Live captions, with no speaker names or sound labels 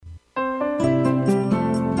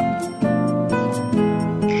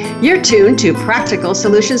You're tuned to Practical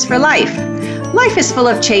Solutions for Life. Life is full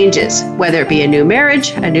of changes, whether it be a new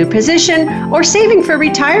marriage, a new position, or saving for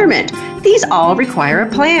retirement. These all require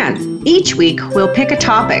a plan. Each week, we'll pick a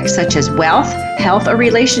topic such as wealth, health, or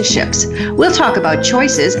relationships. We'll talk about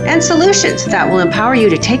choices and solutions that will empower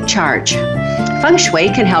you to take charge. Feng Shui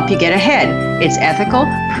can help you get ahead. It's ethical,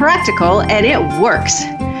 practical, and it works.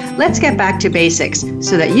 Let's get back to basics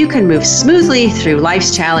so that you can move smoothly through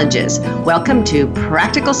life's challenges. Welcome to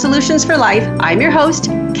Practical Solutions for Life. I'm your host,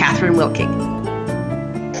 Catherine Wilking.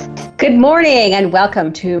 Good morning and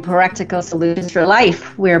welcome to Practical Solutions for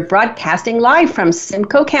Life. We're broadcasting live from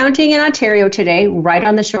Simcoe County in Ontario today, right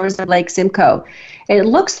on the shores of Lake Simcoe. It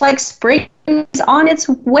looks like spring is on its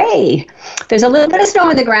way. There's a little bit of snow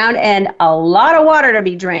on the ground and a lot of water to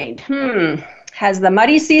be drained. Has the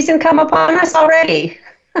muddy season come upon us already?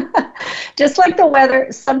 Just like the weather,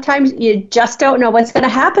 sometimes you just don't know what's going to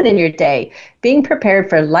happen in your day. Being prepared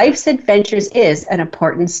for life's adventures is an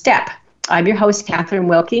important step. I'm your host, Catherine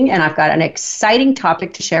Wilking, and I've got an exciting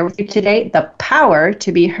topic to share with you today, the power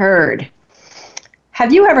to be heard.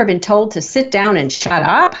 Have you ever been told to sit down and shut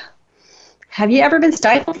up? Have you ever been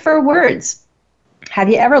stifled for words? Have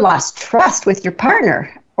you ever lost trust with your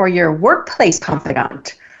partner or your workplace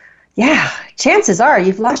confidant? Yeah, chances are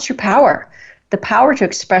you've lost your power. The power to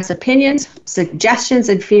express opinions, suggestions,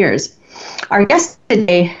 and fears. Our guest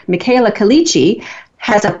today, Michela Quilici,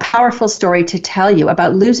 has a powerful story to tell you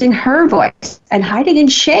about losing her voice and hiding in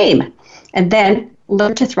shame, and then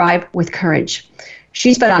learn to thrive with courage.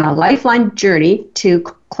 She's been on a lifelong journey to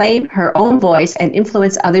claim her own voice and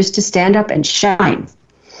influence others to stand up and shine.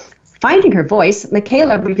 Finding her voice,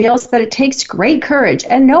 Michela reveals that it takes great courage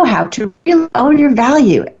and know-how to really own your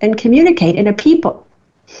value and communicate in a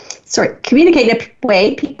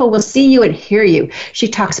way people will see you and hear you. She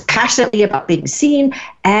talks passionately about being seen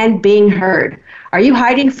and being heard. Are you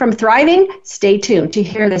hiding from thriving? Stay tuned to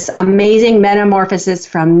hear this amazing metamorphosis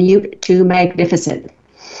from mute to magnificent.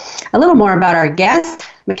 A little more about our guest,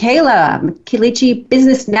 Michela Quilici,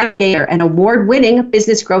 business navigator and award-winning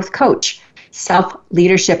business growth coach,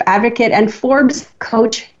 self-leadership advocate, and Forbes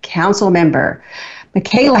Coach Council member.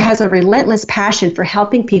 Michela has a relentless passion for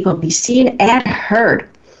helping people be seen and heard.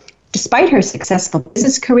 Despite her successful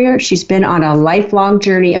business career, she's been on a lifelong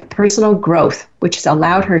journey of personal growth, which has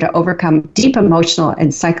allowed her to overcome deep emotional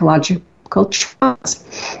and psychological traumas.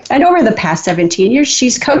 And over the past 17 years,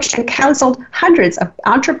 she's coached and counseled hundreds of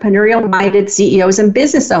entrepreneurial-minded CEOs and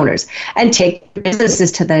business owners and take businesses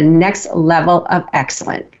to the next level of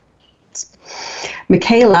excellence.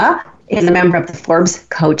 Michela is a member of the Forbes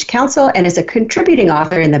Coach Council and is a contributing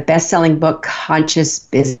author in the best-selling book, Conscious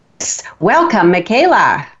Business. Welcome,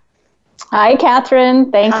 Michela. Hi, Catherine.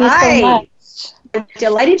 Thank you so much. I'm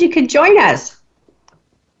delighted you could join us.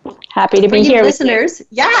 Happy to be here. Listeners,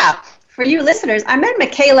 for you listeners, I met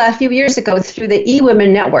Michela a few years ago through the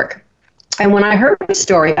eWomen Network. And when I heard her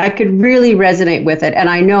story, I could really resonate with it. And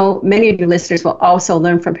I know many of you listeners will also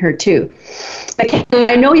learn from her too. Michela,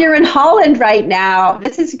 I know you're in Holland right now.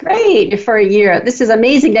 This is great for a year. This is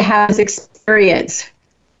amazing to have this experience.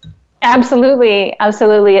 Absolutely.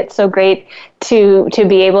 It's so great to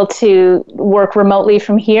be able to work remotely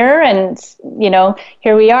from here. And,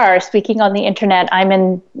 here we are speaking on the internet. I'm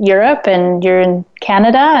in Europe and you're in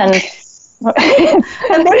Canada. And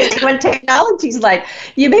amazing what technology's like.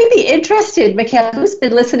 You may be interested, Michela, who's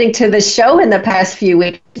been listening to the show in the past few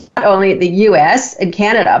weeks, not only the U.S. and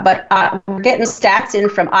Canada, but we're getting stats in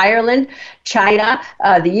from Ireland, China,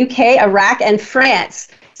 the UK, Iraq, and France.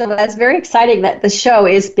 So that's very exciting that the show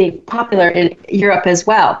is being popular in Europe as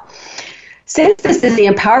well. Since this is the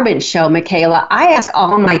empowerment show, Michela, I ask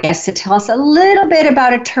all my guests to tell us a little bit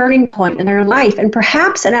about a turning point in their life and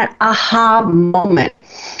perhaps an aha moment.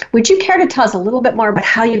 Would you care to tell us a little bit more about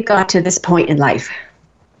how you got to this point in life?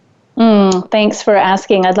 Thanks for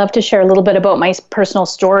asking. I'd love to share a little bit about my personal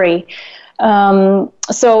story.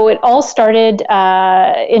 So it all started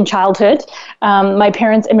in childhood. My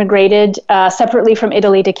parents immigrated separately from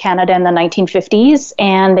Italy to Canada in the 1950s,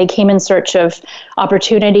 and they came in search of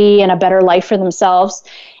opportunity and a better life for themselves.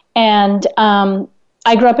 And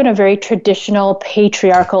I grew up in a very traditional,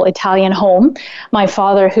 patriarchal Italian home. My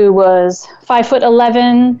father, who was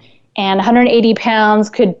 5'11" and 180 pounds,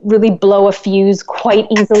 could really blow a fuse quite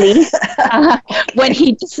easily when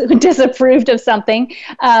he disapproved of something.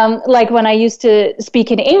 Like when I used to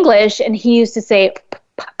speak in English, and he used to say,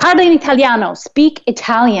 "Parla in Italiano, speak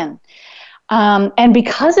Italian." And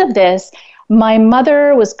because of this, my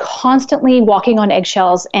mother was constantly walking on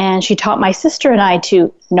eggshells, and she taught my sister and I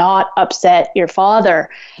to not upset your father.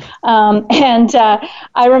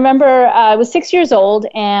 I remember I was 6 years old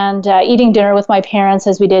and eating dinner with my parents,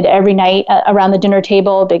 as we did every night around the dinner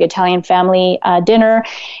table, big Italian family dinner.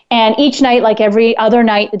 And each night, like every other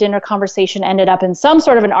night, the dinner conversation ended up in some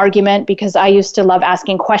sort of an argument, because I used to love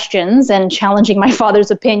asking questions and challenging my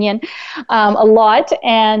father's opinion a lot.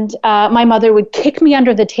 And my mother would kick me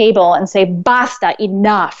under the table and say, "Basta,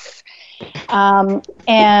 enough."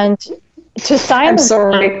 And to silence. I'm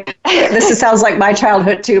sorry. This sounds like my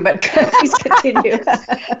childhood too, but please continue.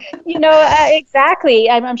 Exactly.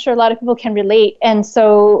 I'm sure a lot of people can relate. And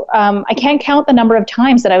so I can't count the number of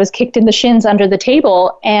times that I was kicked in the shins under the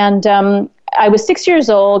table. And I was 6 years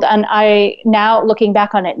old, and now looking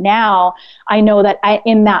back on it now, I know that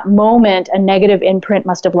in that moment, a negative imprint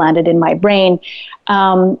must have landed in my brain.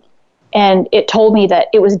 And it told me that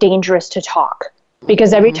it was dangerous to talk,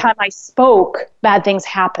 because every time I spoke, bad things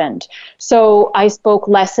happened. So I spoke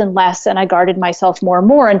less and less, and I guarded myself more and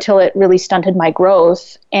more until it really stunted my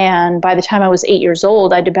growth. And by the time I was 8 years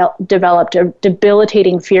old, I developed a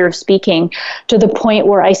debilitating fear of speaking, to the point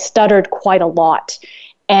where I stuttered quite a lot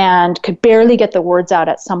and could barely get the words out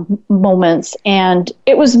at some moments. And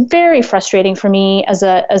it was very frustrating for me as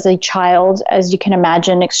a child, as you can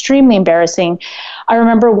imagine, extremely embarrassing. I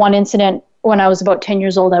remember one incident when I was about 10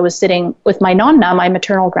 years old. I was sitting with my nonna, my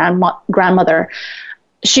maternal grandmother.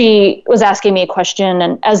 She was asking me a question,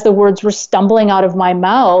 and as the words were stumbling out of my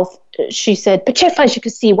mouth, she said, "Pachefa, as you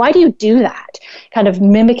could see, why do you do that?" Kind of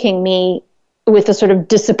mimicking me with a sort of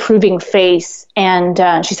disapproving face. And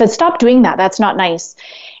she said, "Stop doing that. That's not nice."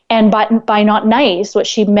 And by not nice, what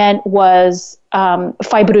she meant was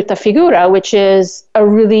fai brutta figura, which is a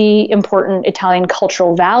really important Italian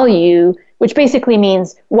cultural value, which basically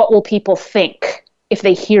means, what will people think if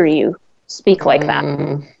they hear you speak like that?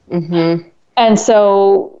 Mm-hmm. And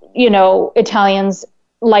so, Italians,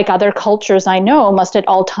 like other cultures I know, must at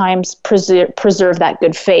all times preserve that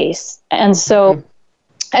good face. And so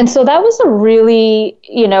that was a really,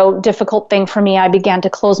 difficult thing for me. I began to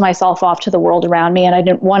close myself off to the world around me, and I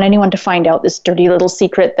didn't want anyone to find out this dirty little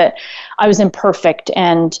secret that I was imperfect.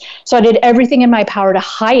 And so I did everything in my power to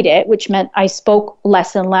hide it, which meant I spoke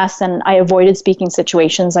less and less, and I avoided speaking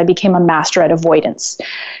situations. I became a master at avoidance.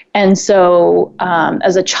 And so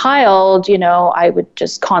as a child, I would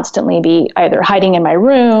just constantly be either hiding in my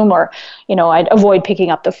room, or, I'd avoid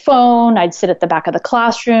picking up the phone. I'd sit at the back of the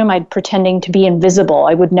classroom. I'd pretending to be invisible.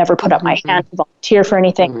 I would never put up my hand to volunteer for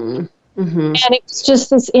anything. Mm-hmm. And it was just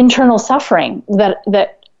this internal suffering that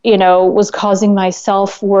was causing my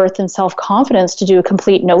self-worth and self-confidence to do a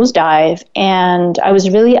complete nosedive. And I was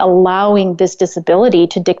really allowing this disability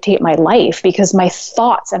to dictate my life, because my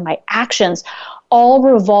thoughts and my actions all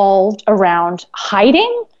revolved around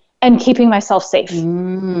hiding and keeping myself safe.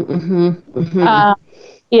 Mm-hmm. Mm-hmm.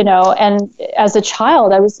 And as a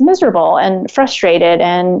child, I was miserable and frustrated,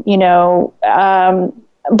 and,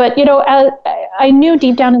 but, I knew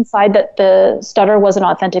deep down inside that the stutter wasn't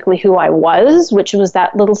authentically who I was, which was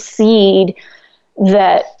that little seed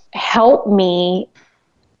that helped me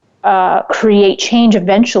create change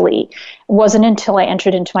eventually. It wasn't until I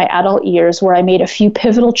entered into my adult years where I made a few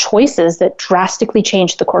pivotal choices that drastically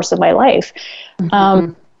changed the course of my life.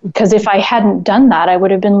 Because if I hadn't done that, I would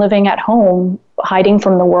have been living at home, hiding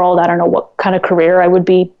from the world. I don't know what kind of career I would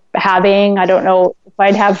be having. I don't know if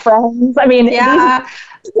I'd have friends. I mean, yeah.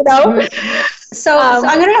 So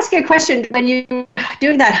I'm going to ask you a question. When you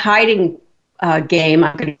do that hiding game,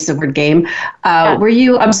 I'm going to use the word game, were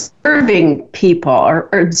you observing people or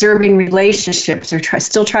observing relationships, or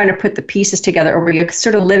still trying to put the pieces together, or were you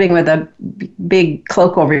sort of living with a big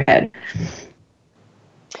cloak over your head?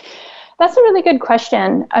 That's a really good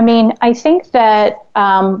question. I mean, I think that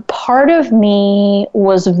part of me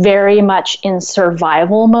was very much in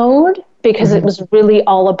survival mode, because it was really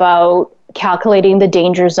all about calculating the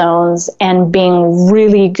danger zones and being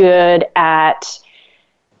really good at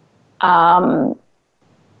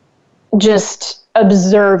just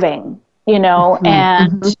observing,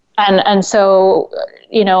 and so,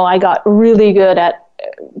 I got really good at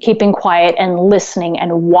keeping quiet and listening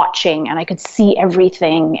and watching, and I could see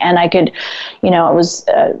everything, and I could, I was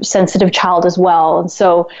a sensitive child as well. And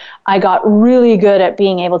so I got really good at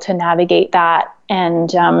being able to navigate that,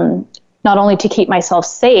 and not only to keep myself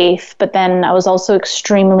safe, but then I was also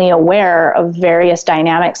extremely aware of various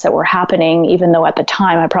dynamics that were happening, even though at the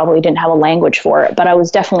time I probably didn't have a language for it, but I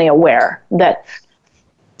was definitely aware that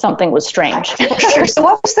something was strange. Sure. So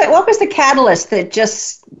what was the catalyst that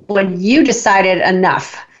just, when you decided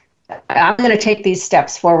enough, I'm going to take these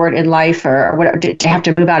steps forward in life, or whatever? Did you have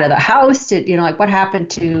to move out of the house? Did like what happened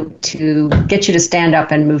to get you to stand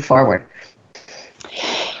up and move forward?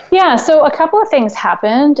 Yeah, so a couple of things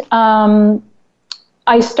happened.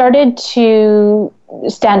 I started to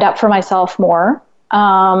stand up for myself more.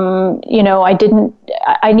 I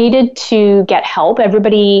needed to get help.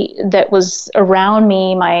 Everybody that was around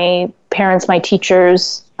me, my parents, my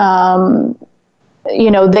teachers, they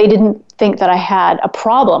didn't think that I had a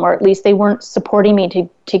problem, or at least they weren't supporting me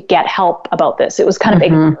to get help about this. It was kind of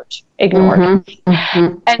ignored. Mm-hmm.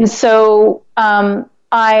 Mm-hmm. And so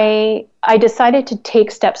I decided to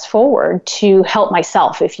take steps forward to help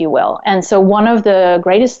myself, if you will. And so one of the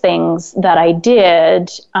greatest things that I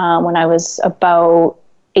did when I was about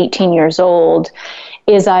 18 years old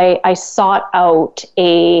is I sought out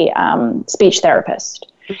a speech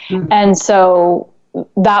therapist. Mm-hmm. And so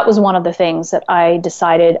that was one of the things that I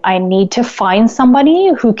decided I need to find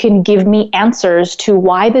somebody who can give me answers to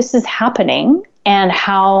why this is happening and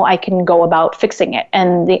how I can go about fixing it.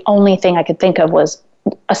 And the only thing I could think of was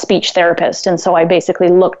a speech therapist. And so I basically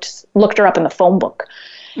looked her up in the phone book.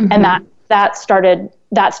 Mm-hmm. And that started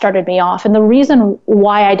me off. And the reason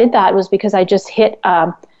why I did that was because I just hit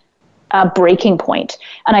a breaking point.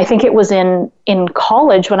 And I think it was in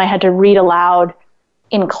college when I had to read aloud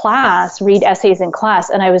in class, read essays in class,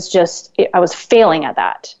 and I was failing at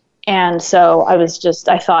that. And so I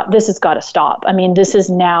thought, this has got to stop. I mean, this is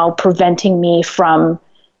now preventing me from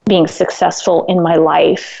being successful in my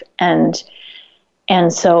life. And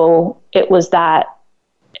so it was that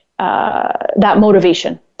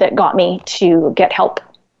motivation that got me to get help.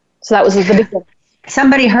 So that was the big thing.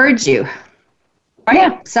 Somebody heard you. Right?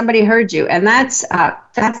 Yeah, somebody heard you, and that's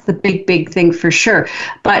the big thing for sure.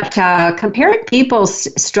 But comparing people's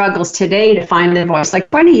struggles today to find their voice,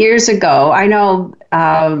 like 20 years ago, I know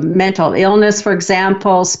mental illness, for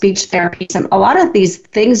example, speech therapy, a lot of these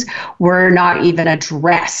things were not even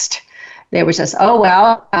addressed. They were just,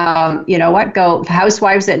 go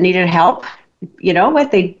housewives that needed help. You know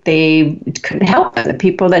what? They couldn't help them. The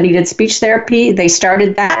people that needed speech therapy, they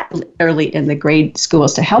started that early in the grade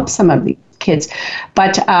schools to help some of the kids.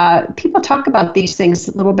 But people talk about these things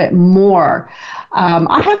a little bit more.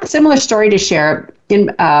 I have a similar story to share.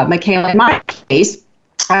 Michela, in my case,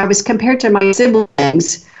 I was compared to my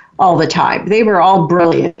siblings all the time. They were all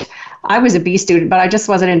brilliant. I was a B student, but I just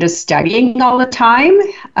wasn't into studying all the time,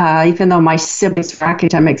 even though my siblings were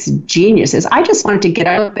academics geniuses. I just wanted to get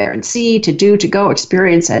out there and see, to do, to go,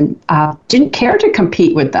 experience, and didn't care to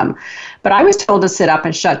compete with them. But I was told to sit up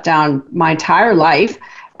and shut down my entire life.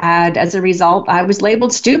 And as a result, I was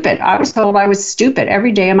labeled stupid. I was told I was stupid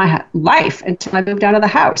every day of my life until I moved out of the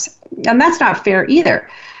house. And that's not fair either.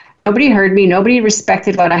 Nobody heard me. Nobody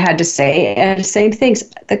respected what I had to say. And the same things,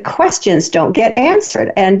 the questions don't get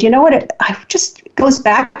answered. And you know what? It just goes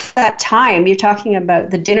back to that time. You're talking about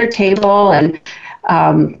the dinner table and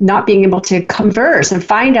not being able to converse and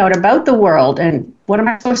find out about the world and what am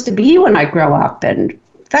I supposed to be when I grow up and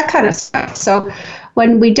that kind of stuff. So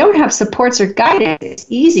when we don't have supports or guidance, it's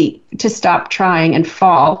easy to stop trying and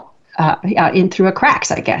fall in through a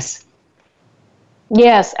cracks, I guess.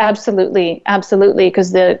 Yes, absolutely. Absolutely.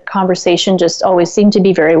 Because the conversation just always seemed to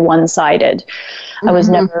be very one-sided. Mm-hmm. I was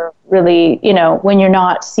never really, when you're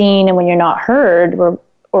not seen and when you're not heard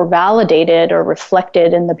or validated or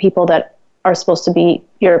reflected in the people that are supposed to be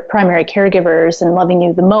your primary caregivers and loving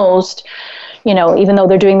you the most, even though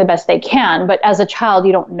they're doing the best they can. But as a child,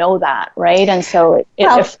 you don't know that, right? And so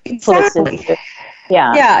it exactly.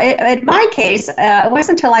 Yeah. Yeah. In my case, it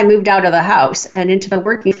wasn't until I moved out of the house and into the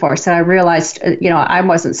working force that I realized, I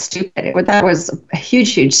wasn't stupid. That was a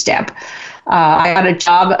huge step. I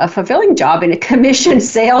got a fulfilling job in a commission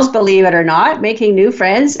sales, believe it or not, making new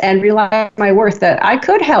friends and realized my worth, that I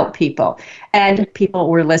could help people and people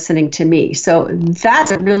were listening to me. So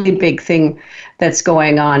that's a really big thing that's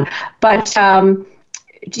going on. But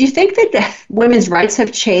do you think that women's rights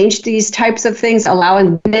have changed these types of things,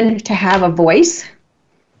 allowing women to have a voice?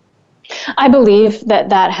 I believe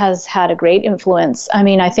that has had a great influence. I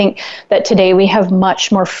mean, I think that today we have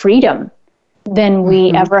much more freedom than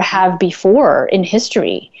we ever have before in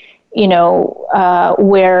history,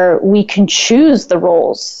 where we can choose the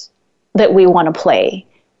roles that we want to play.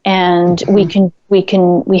 And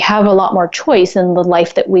we have a lot more choice in the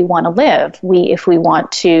life that we want to live. If we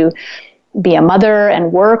want to be a mother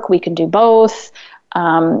and work, we can do both.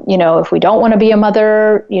 If we don't want to be a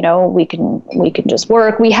mother, we can just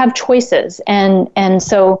work. We have choices. And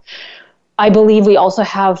so I believe we also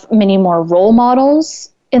have many more role models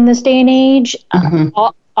in this day and age,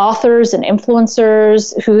 authors and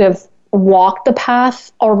influencers who have walked the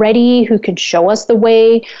path already, who can show us the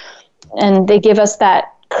way. and they give us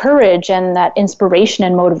that courage and that inspiration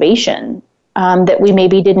and motivation that we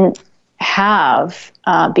maybe didn't have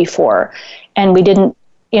before, and we didn't.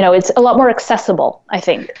 It's a lot more accessible, I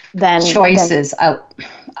think, than choices. I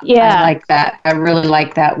like that. I really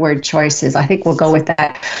like that word, choices. I think we'll go with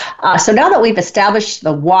that. So now that we've established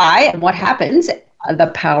the why and what happens, the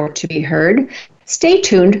power to be heard, stay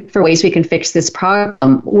tuned for ways we can fix this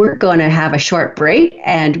problem. We're going to have a short break,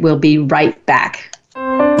 and we'll be right back.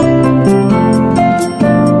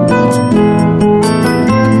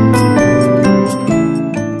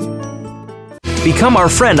 Become our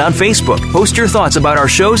friend on Facebook. Post your thoughts about our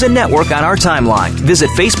shows and network on our timeline. Visit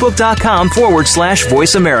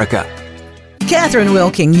facebook.com/Voice America. Catherine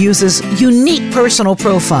Wilking uses unique personal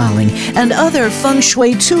profiling and other feng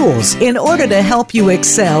shui tools in order to help you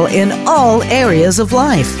excel in all areas of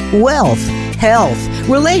life, wealth, health,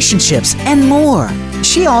 relationships, and more.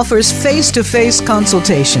 She offers face-to-face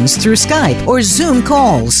consultations through Skype or Zoom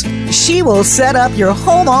calls. She will set up your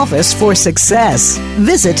home office for success.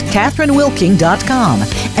 Visit CatherineWilking.com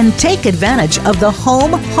and take advantage of the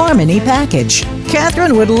Home Harmony package.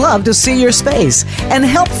 Catherine would love to see your space and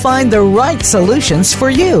help find the right solutions for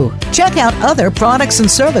you. Check out other products and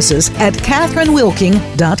services at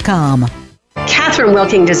CatherineWilking.com. Catherine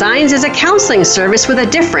Wilking Designs is a counseling service with a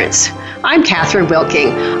difference. I'm Catherine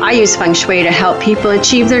Wilking. I use feng shui to help people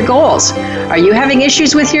achieve their goals. Are you having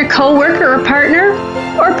issues with your coworker or partner?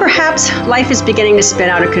 Or perhaps life is beginning to spin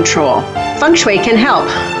out of control. Feng shui can help.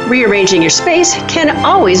 Rearranging your space can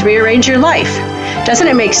always rearrange your life. Doesn't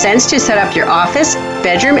it make sense to set up your office,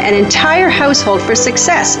 bedroom, and entire household for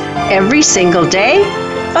success every single day?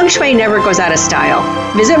 Feng Shui never goes out of style.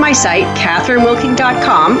 Visit my site,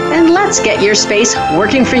 CatherineWilking.com, and let's get your space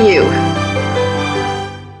working for you.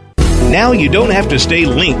 Now you don't have to stay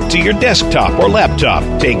linked to your desktop or laptop.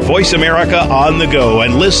 Take Voice America on the go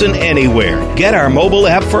and listen anywhere. Get our mobile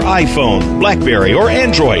app for iPhone, BlackBerry, or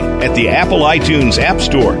Android at the Apple iTunes App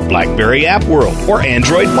Store, BlackBerry App World, or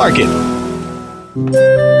Android Market.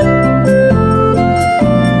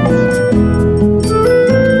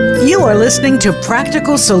 You are listening to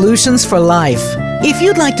Practical Solutions for Life. If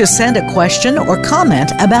you'd like to send a question or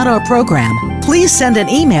comment about our program, please send an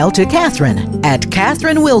email to Catherine at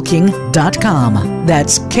CatherineWilking.com.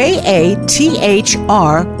 That's KATHRYN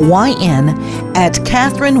at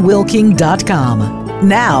CatherineWilking.com.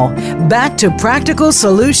 Now, back to Practical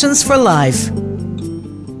Solutions for Life.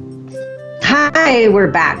 Hi,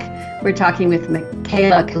 we're back. We're talking with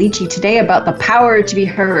Michela Quilici today about the power to be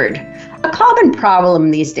heard. A common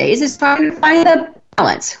problem these days is trying to find the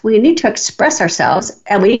balance. We need to express ourselves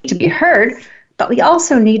and we need to be heard, but we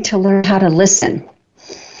also need to learn how to listen.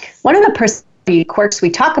 One of the personality quirks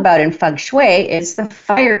we talk about in feng shui is the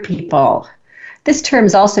fire people. This term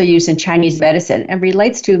is also used in Chinese medicine and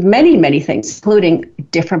relates to many, many things, including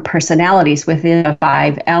different personalities within the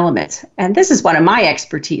 5 elements. And this is one of my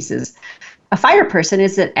expertises. A fire person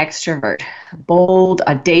is an extrovert, bold,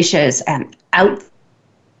 audacious, and out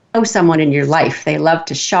someone in your life. They love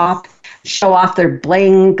to shop, show off their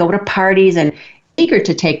bling, go to parties, and eager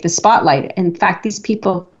to take the spotlight. In fact, these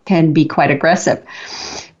people can be quite aggressive.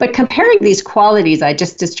 But comparing these qualities I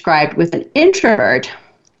just described with an introvert,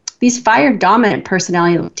 these fire-dominant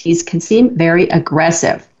personalities can seem very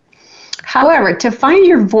aggressive. However, to find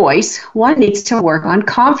your voice, one needs to work on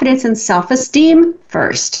confidence and self-esteem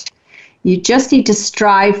first. You just need to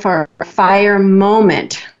strive for a fire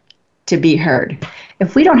moment to be heard.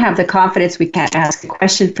 If we don't have the confidence, we can't ask a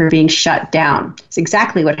question for being shut down. It's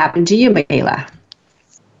exactly what happened to you, Michela.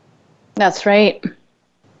 That's right.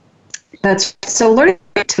 So learning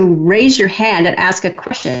to raise your hand and ask a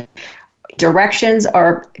question, directions,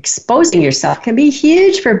 or exposing yourself can be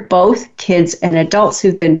huge for both kids and adults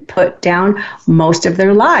who've been put down most of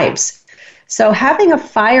their lives. So having a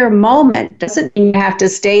fire moment doesn't mean you have to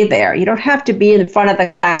stay there. You don't have to be in front of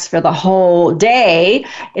the class for the whole day.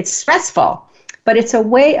 It's stressful. But it's a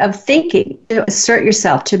way of thinking to assert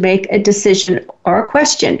yourself, to make a decision or a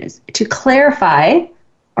question, to clarify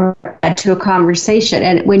or add to a conversation.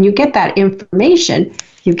 And when you get that information,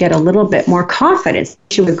 you get a little bit more confidence.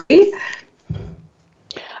 Do you agree?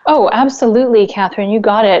 Oh, absolutely, Catherine. You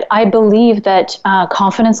got it. I believe that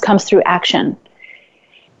confidence comes through action.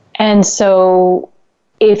 And so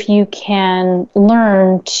if you can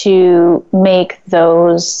learn to make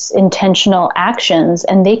those intentional actions,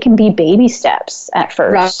 and they can be baby steps at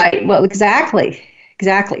first. Right. Well, exactly.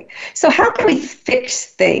 So how can we fix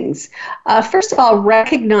things? First of all,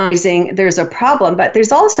 recognizing there's a problem, but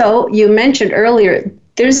there's also, you mentioned earlier,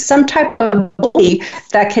 there's some type of bully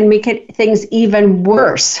that can make things even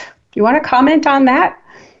worse. Do you want to comment on that?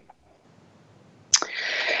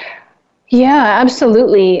 Yeah,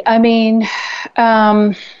 absolutely. I mean, we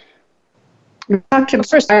talked about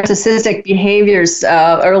narcissistic behaviors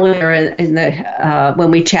earlier in the when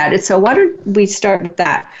we chatted. So why don't we start with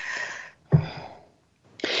that?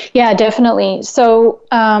 Yeah, definitely. So,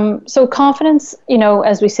 so confidence,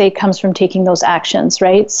 as we say, comes from taking those actions,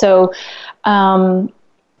 right? So,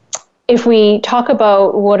 if we talk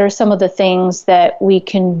about what are some of the things that we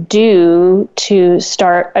can do to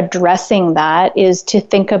start addressing that, is to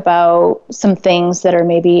think about some things that are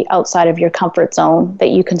maybe outside of your comfort zone that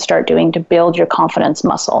you can start doing to build your confidence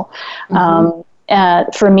muscle.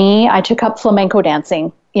 For me, I took up flamenco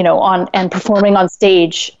dancing, and performing on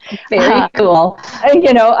stage. Very cool.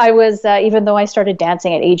 I was, even though I started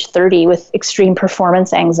dancing at age 30 with extreme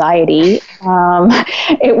performance anxiety,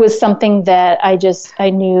 it was something that I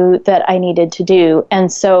knew that I needed to do. And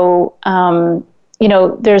so,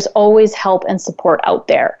 there's always help and support out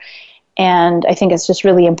there. And I think it's just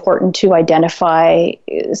really important to identify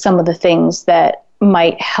some of the things that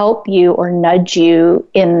might help you or nudge you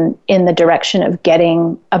in the direction of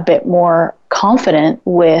getting a bit more confident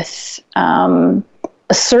with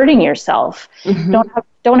asserting yourself.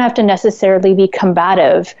 Don't have to necessarily be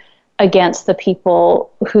combative against the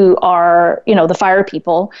people who are, the fire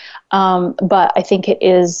people. But I think it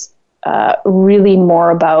is really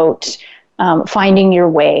more about finding your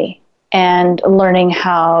way and learning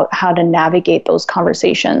how to navigate those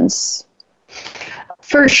conversations.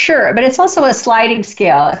 For sure, but it's also a sliding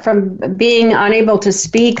scale from being unable to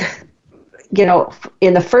speak,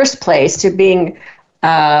 in the first place, to being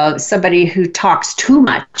somebody who talks too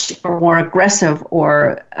much or more aggressive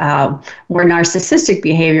or more narcissistic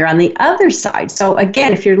behavior on the other side. So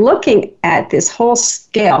again, if you're looking at this whole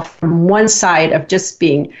scale from one side of just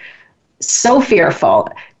being so fearful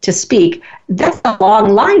to speak, that's a long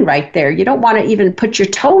line right there. You don't want to even put your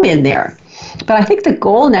toe in there. But I think the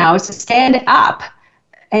goal now is to stand up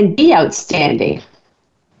and be outstanding.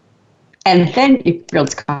 And then it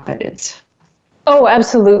builds confidence. Oh,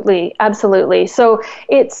 absolutely. Absolutely. So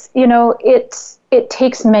it's, it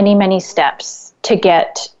takes many, many steps to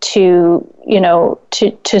get to,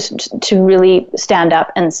 to really stand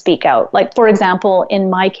up and speak out. Like, for example, in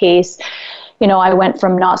my case, I went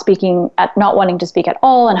from not wanting to speak at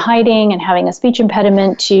all and hiding and having a speech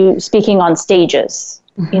impediment to speaking on stages.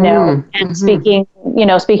 Speaking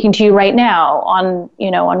to you right now on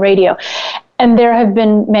radio. And there have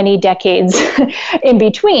been many decades in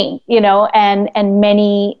between, and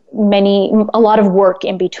a lot of work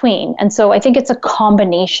in between. And so I think it's a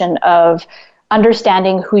combination of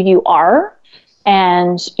understanding who you are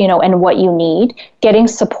and what you need, getting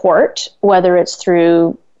support, whether it's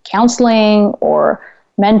through counseling or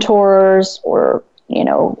mentors or,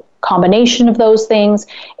 combination of those things.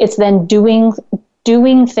 It's then doing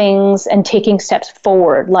things and taking steps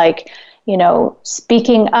forward, like,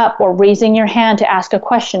 speaking up or raising your hand to ask a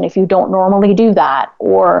question if you don't normally do that,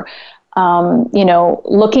 or,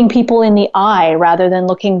 looking people in the eye rather than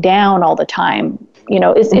looking down all the time.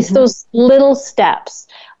 It's those little steps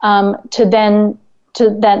to then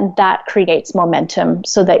that creates momentum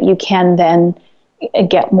so that you can then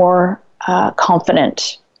get more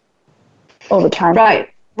confident over time.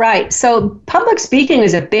 Right. So public speaking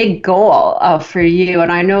is a big goal for you,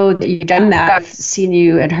 and I know that you've done that. I've seen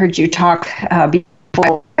you and heard you talk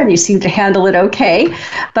before, and you seem to handle it okay.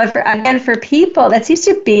 But for people,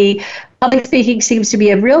 public speaking seems to be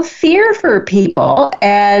a real fear for people,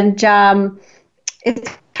 and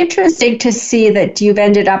it's interesting to see that you've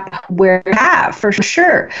ended up where you have, for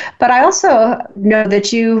sure. But I also know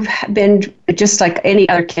that you've been just like any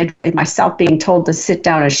other kid, myself, being told to sit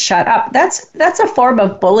down and shut up. That's a form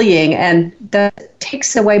of bullying, and that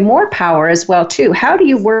takes away more power as well too. How do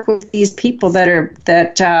you work with these people to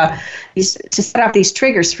set up these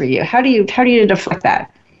triggers for you? How do you deflect that?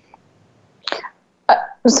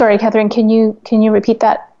 Sorry, Catherine, can you repeat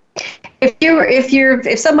that?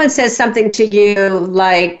 If someone says something to you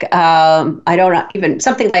like I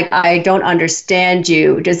don't understand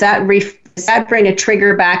you, does that bring a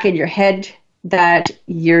trigger back in your head that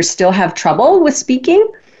you still have trouble with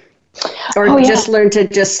speaking, or just learn to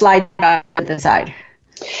just slide off to the side?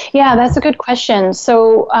 Yeah, that's a good question.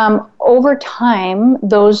 So over time,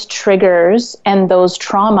 those triggers and those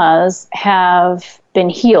traumas have been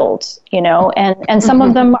healed, and some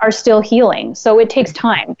of them are still healing. So it takes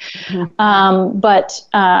time. But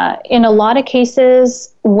in a lot of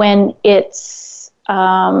cases, when it's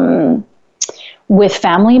with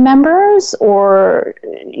family members or,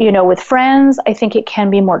 with friends, I think it can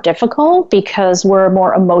be more difficult because we're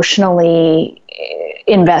more emotionally,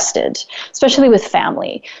 invested, especially with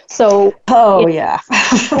family. So, yeah.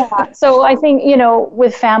 So I think,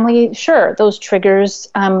 with family, sure, those triggers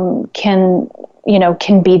can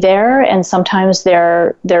be there, and sometimes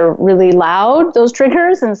they're really loud, those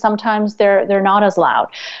triggers, and sometimes they're not as loud.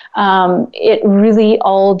 It really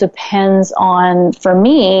all depends on, for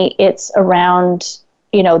me, it's around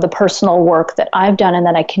the personal work that I've done and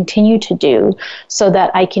that I continue to do so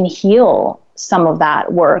that I can heal some of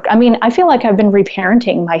that work. I mean, I feel like I've been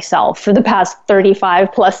reparenting myself for the past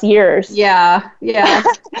 35 plus years. Yeah.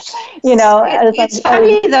 It's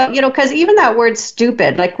funny though, because even that word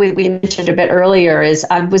stupid, like we mentioned a bit earlier,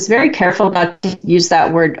 I was very careful not to use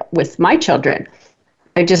that word with my children.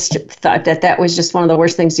 I just thought that was just one of the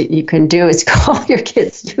worst things that you can do is call your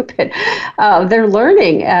kids stupid. They're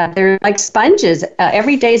learning. They're like sponges.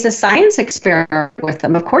 Every day is a science experiment with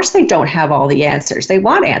them. Of course, they don't have all the answers. They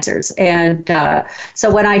want answers. And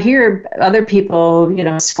so when I hear other people,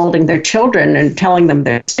 scolding their children and telling them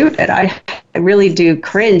they're stupid, I really do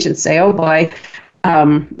cringe and say, oh boy,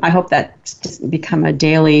 I hope that doesn't become a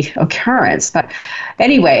daily occurrence. But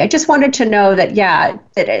anyway, I just wanted to know that,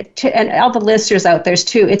 and all the listeners out there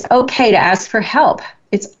too, it's okay to ask for help.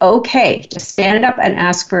 It's okay to stand up and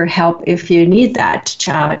ask for help if you need that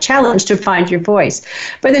challenge to find your voice.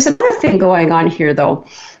 But there's another thing going on here, though.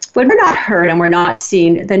 When we're not heard and we're not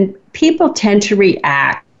seen, then people tend to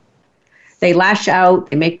react. They lash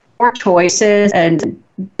out, they make poor choices, and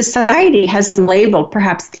society has them labeled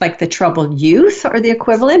perhaps like the troubled youth or the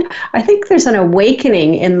equivalent. I think there's an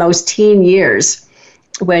awakening in those teen years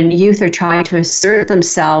when youth are trying to assert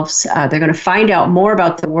themselves. They're going to find out more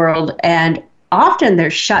about the world, and often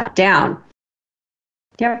they're shut down.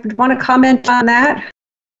 Do you want to comment on that?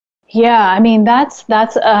 Yeah, I mean, that's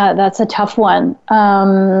a tough one.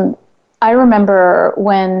 I remember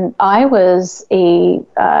when I was a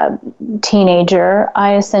teenager,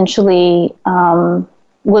 I essentially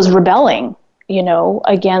was rebelling,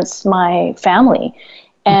 against my family.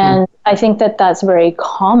 And I think that that's very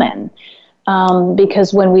common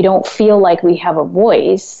because when we don't feel like we have a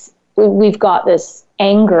voice, we've got this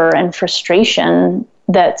anger and frustration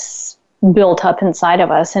that's built up inside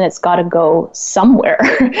of us, and it's got to go somewhere.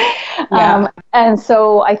 And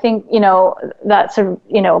so I think, that's a,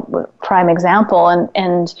 prime example.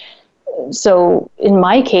 And so in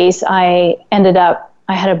my case, I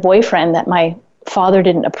had a boyfriend that my father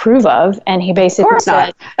didn't approve of, and he basically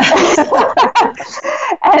said,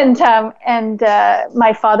 and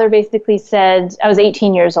my father basically said, I was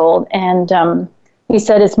 18 years old, and he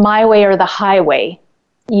said, it's my way or the highway.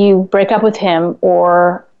 You break up with him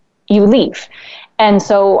or you leave. And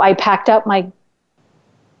so I packed up my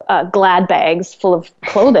Glad bags full of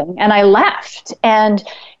clothing and I left. And,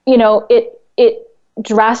 it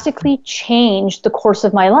drastically changed the course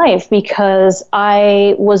of my life because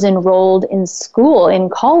I was enrolled in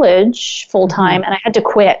college full time, and I had to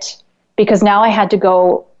quit because now I had to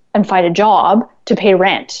go and find a job to pay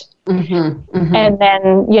rent. And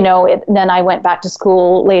then, then I went back to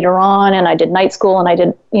school later on, and I did night school, and I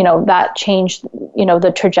did, that changed,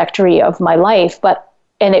 the trajectory of my life.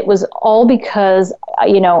 And it was all because,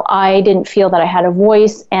 I didn't feel that I had a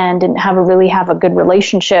voice and didn't really have a good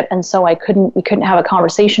relationship. And so we couldn't have a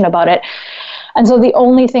conversation about it. And so the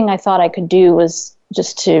only thing I thought I could do was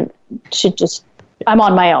just I'm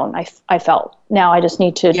on my own. I felt now I just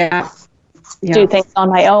need to do things on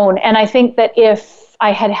my own. And I think that if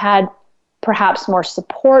I had perhaps more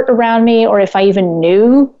support around me, or if I even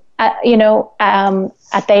knew,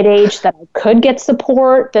 at that age that I could get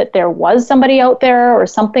support, that there was somebody out there or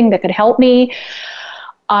something that could help me,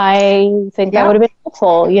 I think that would have been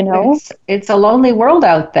helpful, It's a lonely world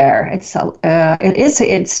out there.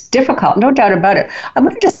 It's difficult, no doubt about it. I'm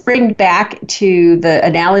going to just bring back to the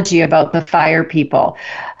analogy about the fire people.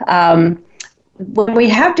 When we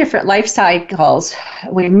have different life cycles,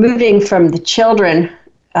 we're moving from the children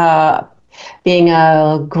being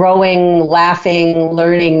a growing, laughing,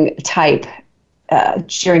 learning type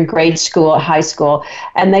during grade school, high school,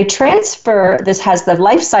 and they transfer, the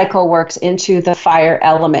life cycle works into the fire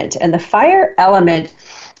element. And the fire element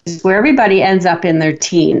is where everybody ends up in their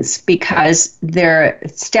teens because they're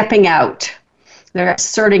stepping out, they're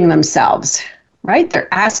asserting themselves, right?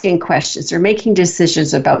 They're asking questions, they're making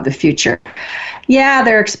decisions about the future. Yeah,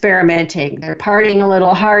 they're experimenting, they're partying a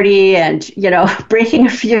little hardy and, breaking a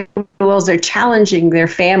few rules, they're challenging their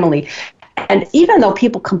family. And even though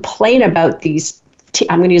people complain about these,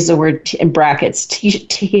 I'm going to use the word in brackets,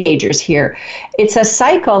 teenagers here, it's a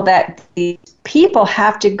cycle that the people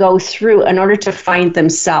have to go through in order to find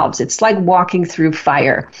themselves. It's like walking through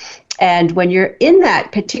fire. And when you're in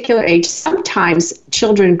that particular age, sometimes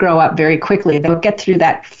children grow up very quickly. They'll get through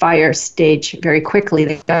that fire stage very quickly.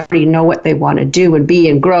 They already know what they want to do and be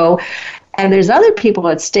and grow. And there's other people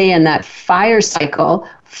that stay in that fire cycle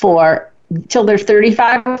till they're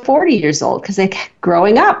 35 or 40 years old because they're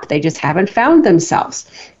growing up. They just haven't found themselves.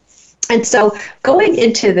 And so going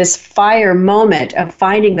into this fire moment of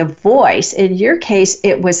finding the voice, in your case,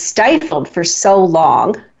 it was stifled for so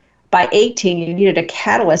long. By 18, you needed a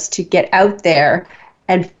catalyst to get out there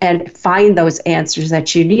and find those answers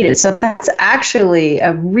that you needed. So that's actually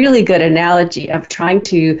a really good analogy of trying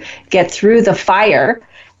to get through the fire.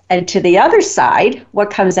 And to the other side,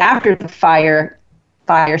 what comes after the fire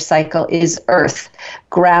cycle is earth,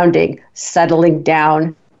 grounding, settling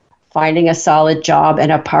down, finding a solid job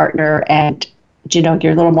and a partner, and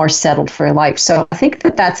you're a little more settled for life. So I think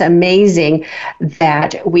that that's amazing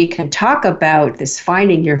that we can talk about this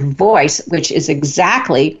finding your voice, which is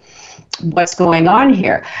exactly what's going on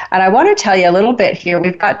here. And I want to tell you a little bit here.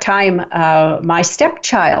 We've got time. My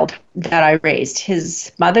stepchild that I raised,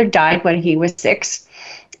 his mother died when he was 6.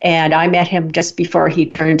 And I met him just before he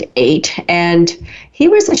turned 8. And he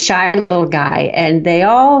was a shy little guy. And they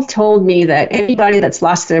all told me that anybody that's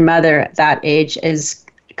lost their mother at that age is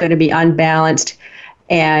going to be unbalanced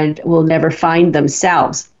and will never find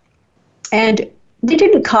themselves. And they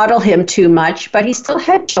didn't coddle him too much, but he still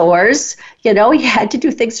had chores. He had to do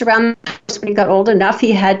things around the house when he got old enough.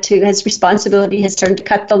 His responsibility, his turn to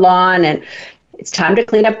cut the lawn, and it's time to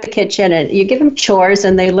clean up the kitchen, and you give them chores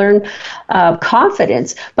and they learn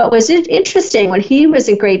confidence. But was it interesting, when he was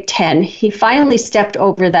in grade 10, he finally stepped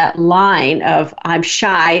over that line of, I'm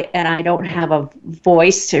shy and I don't have a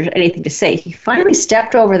voice or anything to say. He finally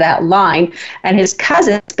stepped over that line, and his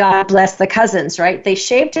cousins, God bless the cousins, right? They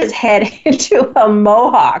shaved his head into a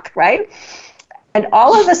mohawk, right? And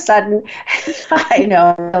all of a sudden, I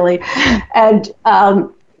know, really, and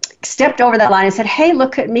stepped over that line and said, hey,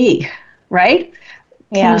 look at me. Right?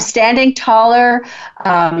 Yeah. He was standing taller.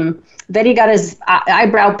 Then he got his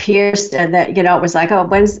eyebrow pierced, and that, it was like, oh,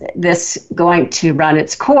 when's this going to run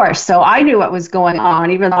its course? So I knew what was going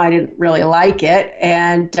on, even though I didn't really like it,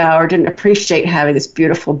 and or didn't appreciate having this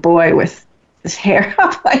beautiful boy with his hair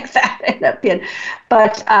up like that.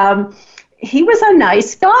 But he was a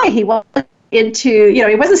nice guy. He wasn't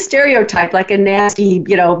he wasn't stereotyped like a nasty,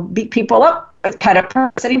 beat people up kind of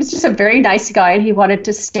person. He was just a very nice guy, and he wanted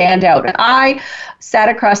to stand out. And I sat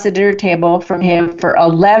across the dinner table from him for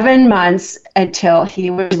 11 months until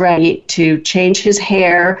he was ready to change his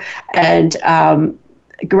hair and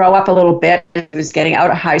grow up a little bit. He was getting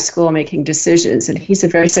out of high school, making decisions, and he's a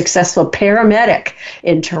very successful paramedic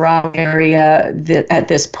in Toronto area at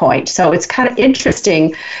this point. So it's kind of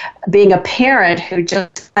interesting being a parent who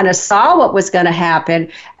just kind of saw what was going to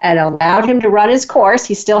happen and allowed him to run his course.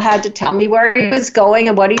 He still had to tell me where he was going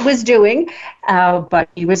and what he was doing, but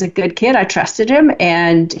he was a good kid. I trusted him,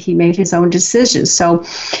 and he made his own decisions. So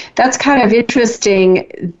that's kind of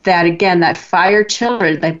interesting that, again, that fire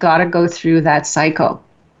children, they've got to go through that cycle.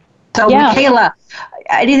 So, yeah. Michela,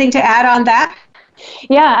 anything to add on that?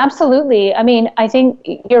 Yeah, absolutely. I mean, I think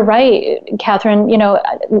you're right, Catherine.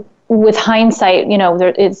 With hindsight,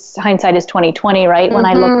 hindsight is 20/20, right? Mm-hmm. When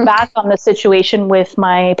I look back on the situation with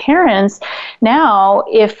my parents now,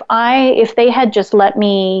 if they had just let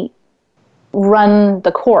me run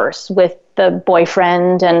the course with the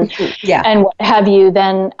boyfriend and what have you,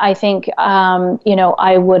 then I think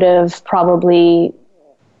I would have probably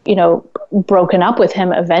broken up with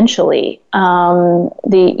him eventually.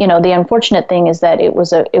 The unfortunate thing is that it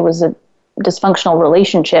was a dysfunctional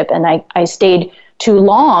relationship, and I stayed too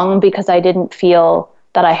long because I didn't feel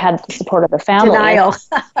that I had the support of the family. Denial.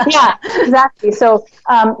 Yeah, exactly. So,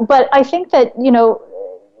 but I think that,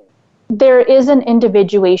 there is an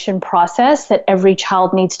individuation process that every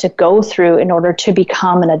child needs to go through in order to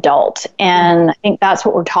become an adult. And I think that's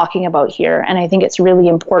what we're talking about here. And I think it's really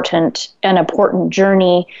important, an important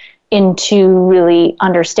journey into really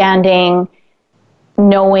understanding,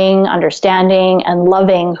 knowing, understanding, and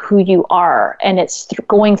loving who you are. And it's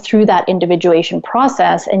going through that individuation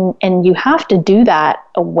process. And you have to do that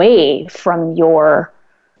away from your,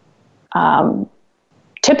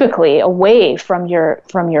 typically away from your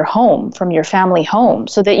home, from your family home,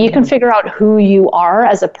 so that you can figure out who you are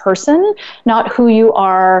as a person, not who you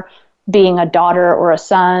are being a daughter or a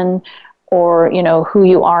son, or, who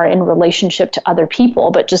you are in relationship to other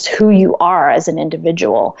people, but just who you are as an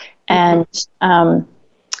individual. And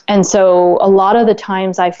so a lot of the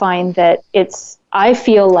times I find that I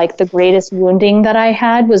feel like the greatest wounding that I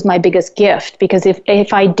had was my biggest gift, because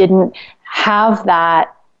if I didn't have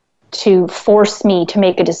that to force me to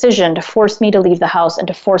make a decision, to force me to leave the house, and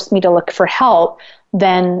to force me to look for help,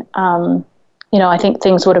 then, I think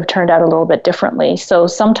things would have turned out a little bit differently. So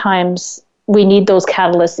sometimes we need those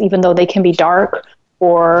catalysts, even though they can be dark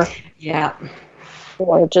or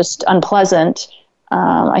just unpleasant.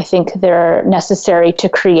 I think they're necessary to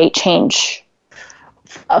create change.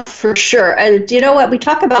 For sure. And you know what? We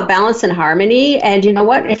talk about balance and harmony. And you know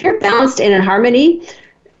what? If you're balanced and in harmony,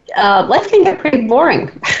 life can get pretty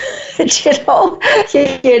boring. But you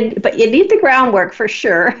need the groundwork for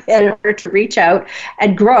sure in order to reach out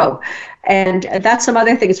and grow. And that's some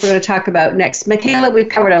other things we're going to talk about next. Michela, we've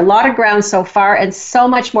covered a lot of ground so far and so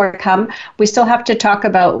much more to come. We still have to talk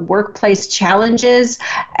about workplace challenges,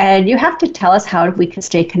 and you have to tell us how we can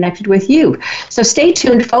stay connected with you. So stay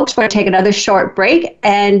tuned, folks. We're going to take another short break,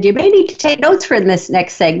 and you may need to take notes for this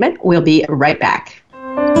next segment. We'll be right back.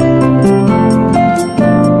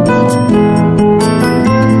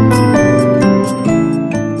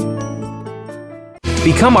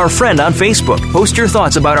 Become our friend on Facebook. Post your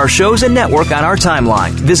thoughts about our shows and network on our timeline.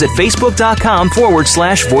 Visit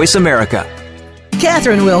facebook.com/Voice America.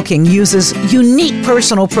 Catherine Wilking uses unique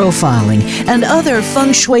personal profiling and other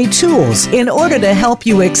feng shui tools in order to help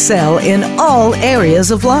you excel in all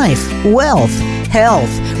areas of life, wealth, health,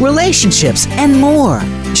 relationships, and more.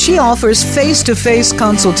 She offers face-to-face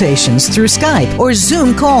consultations through Skype or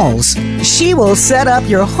Zoom calls. She will set up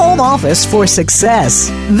your home office for success.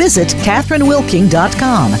 Visit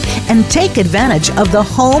CatherineWilking.com and take advantage of the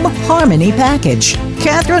Home Harmony Package.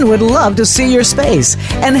 Catherine would love to see your space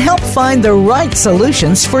and help find the right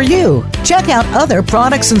solutions for you. Check out other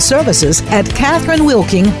products and services at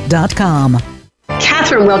CatherineWilking.com.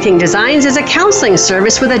 Catherine Wilking Designs is a counseling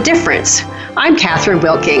service with a difference. I'm Catherine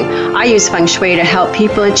Wilking. I use feng shui to help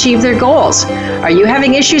people achieve their goals. Are you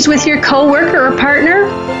having issues with your coworker or partner?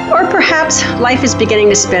 Or perhaps life is beginning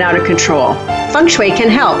to spin out of control. Feng shui can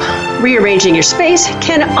help. Rearranging your space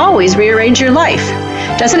can always rearrange your life.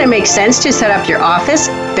 Doesn't it make sense to set up your office,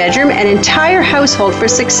 bedroom, and entire household for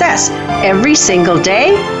success every single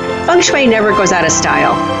day? Feng Shui never goes out of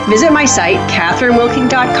style. Visit my site,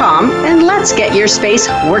 CatherineWilking.com, and let's get your space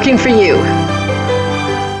working for you.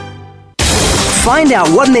 Find out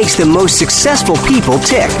what makes the most successful people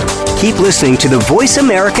tick. Keep listening to the Voice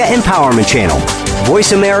America Empowerment Channel,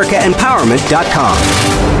 VoiceAmericaEmpowerment.com.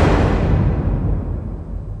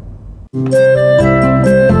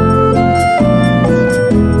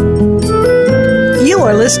 You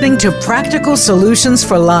are listening to Practical Solutions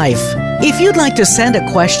for Life. If you'd like to send a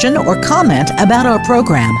question or comment about our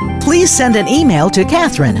program, please send an email to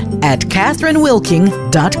Catherine at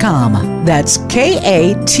CatherineWilking.com. That's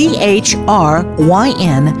KATHRYN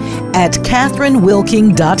at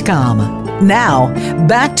CatherineWilking.com. Now,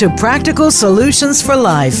 back to Practical Solutions for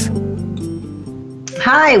Life.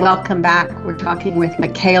 Hi, welcome back. We're talking with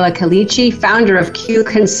Michela Quilici, founder of Q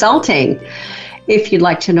Consulting. If you'd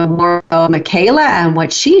like to know more about Michela and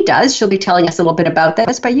what she does, she'll be telling us a little bit about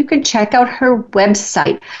this, but you can check out her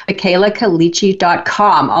website,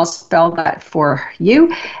 MichelaQuilici.com. I'll spell that for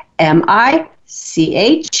you, Michela.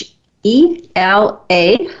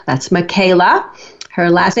 That's Michela. Her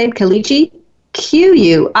last name, Quilici,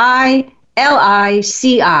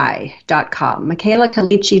 QUILICI.com,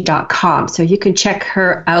 MichelaQuilici.com. So you can check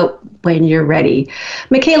her out when you're ready.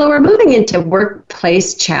 Michela, we're moving into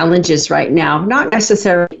workplace challenges right now, not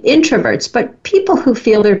necessarily introverts, but people who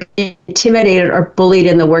feel they're being intimidated or bullied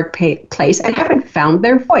in the workplace and haven't found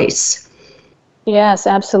their voice. Yes,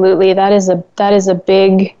 absolutely. That is a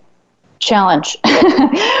big challenge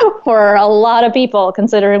for a lot of people,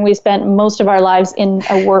 considering we spent most of our lives in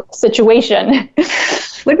a work situation.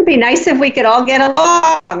 Wouldn't it be nice if we could all get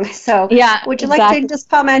along? So yeah, would you exactly. like to just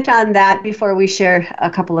comment on that before we share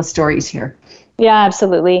a couple of stories here? Yeah,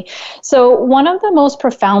 absolutely. So one of the most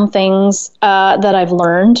profound things that I've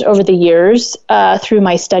learned over the years through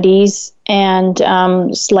my studies and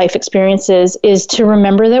life experiences is to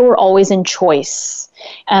remember that we're always in choice.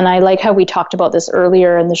 And I like how we talked about this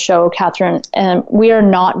earlier in the show, Catherine. We are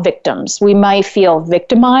not victims. We might feel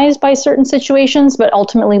victimized by certain situations, but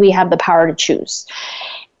ultimately we have the power to choose.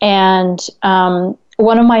 And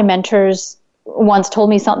one of my mentors once told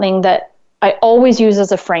me something that I always use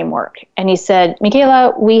as a framework. And he said,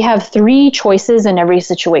 Michela, we have 3 choices in every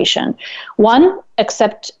situation. 1,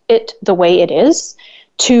 accept it the way it is.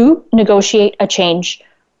 2, negotiate a change.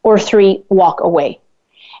 Or 3, walk away.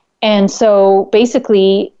 And so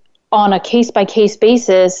basically on a case-by-case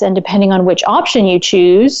basis, and depending on which option you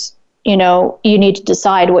choose, you need to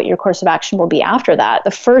decide what your course of action will be after that.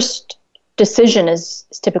 The first decision is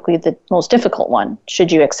typically the most difficult one.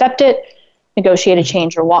 Should you accept it, negotiate a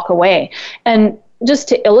change, or walk away? And just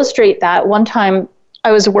to illustrate that, one time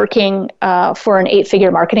I was working for an 8-figure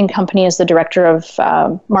marketing company as the director of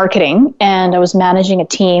marketing, and I was managing a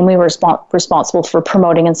team. We were responsible for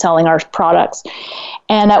promoting and selling our products.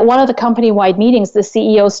 And at one of the company-wide meetings, the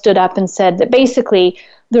CEO stood up and said that basically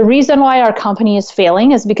the reason why our company is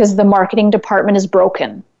failing is because the marketing department is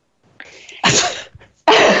broken.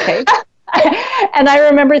 Okay. And I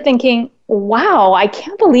remember thinking, wow, I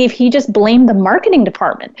can't believe he just blamed the marketing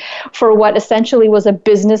department for what essentially was a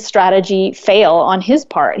business strategy fail on his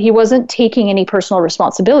part. He wasn't taking any personal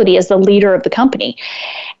responsibility as the leader of the company.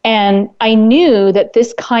 And I knew that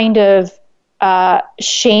this kind of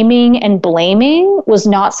shaming and blaming was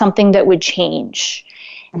not something that would change.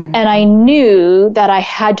 Mm-hmm. And I knew that I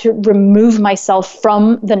had to remove myself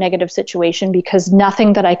from the negative situation because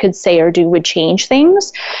nothing that I could say or do would change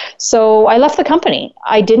things. So I left the company.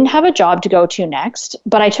 I didn't have a job to go to next,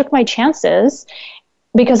 but I took my chances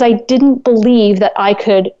because I didn't believe that I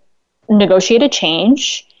could negotiate a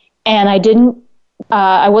change, and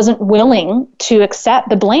I wasn't willing to accept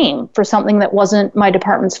the blame for something that wasn't my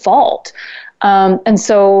department's fault. And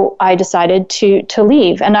so I decided to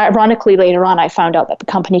leave. And ironically, later on, I found out that the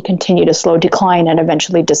company continued a slow decline and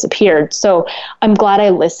eventually disappeared. So I'm glad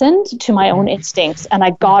I listened to my own instincts and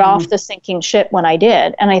I got off the sinking ship when I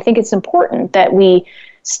did. And I think it's important that we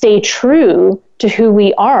stay true to who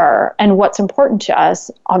we are and what's important to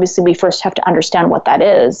us. Obviously, we first have to understand what that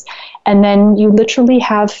is. And then you literally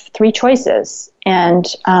have 3 choices. And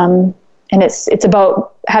it's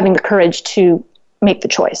about having the courage to make the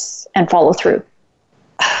choice and follow through.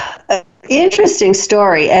 Interesting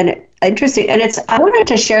story, and I wanted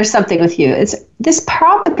to share something with you. This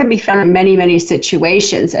problem can be found in many, many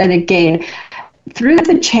situations, and again, through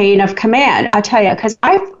the chain of command. I tell you, because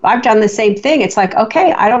I've done the same thing. It's like,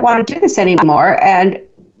 okay, I don't want to do this anymore, and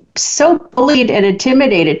so bullied and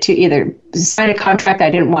intimidated to either sign a contract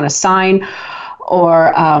I didn't want to sign,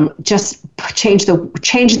 or just change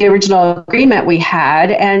the original agreement we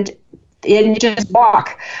had, and just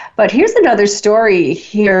walk. But here's another story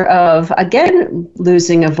here of, again,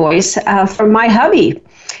 losing a voice from my hubby.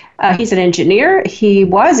 He's an engineer. He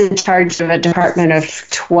was in charge of a department of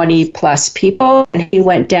 20 plus people, and he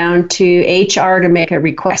went down to HR to make a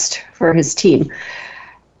request for his team.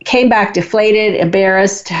 Came back deflated,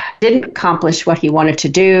 embarrassed, didn't accomplish what he wanted to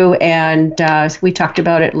do, and we talked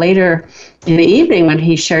about it later in the evening when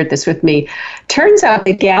he shared this with me. Turns out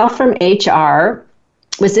the gal from HR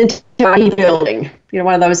was into bodybuilding,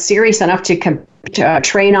 one of those serious enough to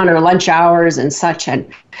train on her lunch hours and such.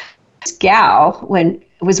 And this gal, when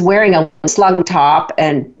was wearing a slung top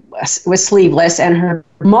and was sleeveless, and her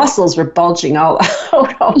muscles were bulging all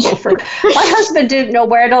over. My husband didn't know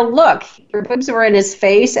where to look. Her boobs were in his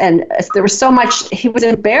face, and there was so much, he was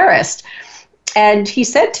embarrassed. And he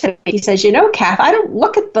said to me, he says, Kath, I don't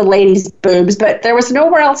look at the lady's boobs, but there was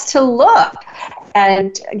nowhere else to look.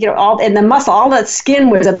 And, all in the muscle, all that skin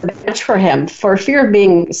was a match for him. For fear of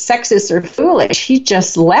being sexist or foolish, he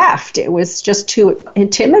just left. It was just too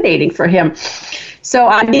intimidating for him. So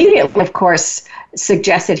I immediately, of course,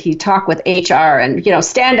 suggested he talk with HR and,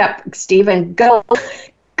 stand up, Stephen, go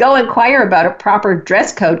inquire about a proper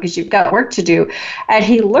dress code because you've got work to do. And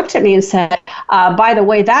he looked at me and said, by the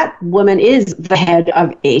way, that woman is the head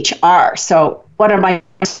of HR. So what am I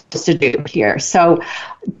supposed to do here? So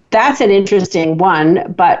that's an interesting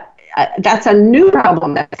one, but that's a new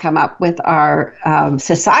problem that's come up with our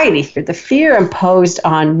society here. The fear imposed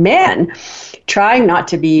on men trying not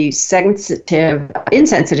to be insensitive,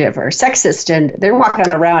 or sexist, and they're walking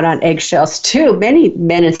around on eggshells too. Many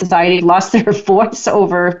men in society lost their voice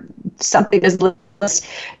over something as little as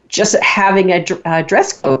just having a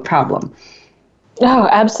dress code problem. Oh,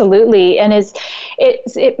 absolutely. And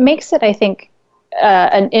it makes it, I think,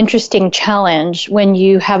 an interesting challenge when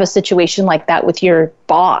you have a situation like that with your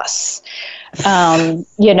boss, and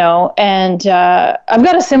I've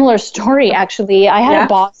got a similar story, actually. I had a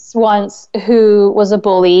boss once who was a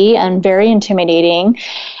bully and very intimidating,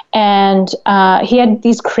 and he had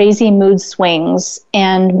these crazy mood swings,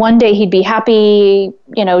 and one day he'd be happy,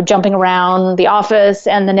 jumping around the office,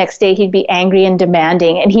 and the next day he'd be angry and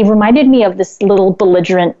demanding, and he reminded me of this little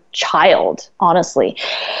belligerent child, honestly.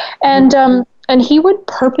 And he would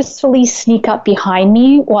purposefully sneak up behind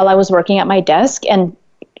me while I was working at my desk and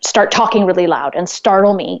start talking really loud and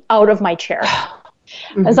startle me out of my chair.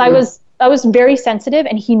 As I was very sensitive,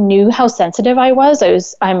 and he knew how sensitive I was.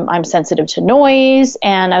 I'm sensitive to noise,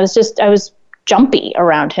 and I was jumpy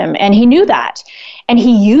around him, and he knew that. And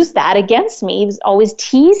he used that against me. He was always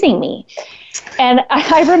teasing me. And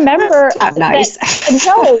I remember nice.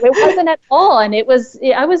 No, it wasn't at all. And I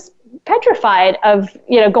was petrified of,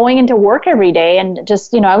 going into work every day and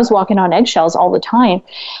just, I was walking on eggshells all the time.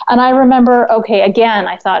 And I remember,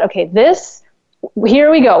 I thought,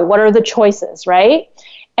 here we go. What are the choices, right?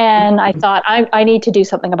 And I thought, I need to do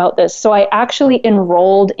something about this. So I actually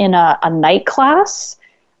enrolled in a night class,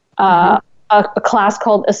 a class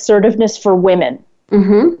called Assertiveness for Women.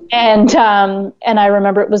 Mm-hmm. And I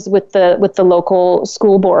remember it was with the local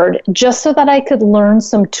school board, just so that I could learn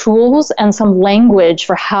some tools and some language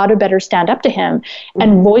for how to better stand up to him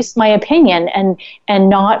and voice my opinion and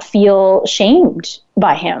not feel shamed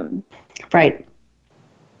by him. Right.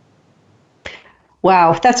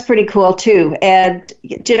 Wow, that's pretty cool too. And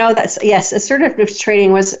assertiveness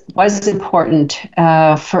training was important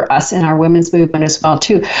for us in our women's movement as well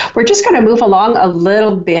too. We're just going to move along a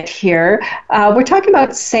little bit here. We're talking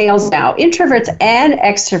about sales now. Introverts and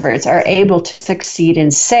extroverts are able to succeed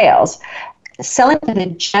in sales. Selling to the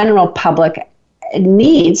general public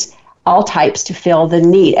needs all types to fill the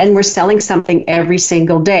need, and we're selling something every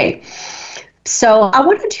single day. So I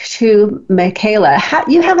wanted to, Michela,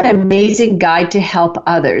 you have an amazing guide to help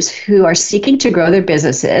others who are seeking to grow their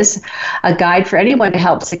businesses, a guide for anyone to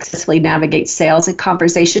help successfully navigate sales and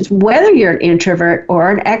conversations. Whether you're an introvert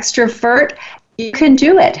or an extrovert, you can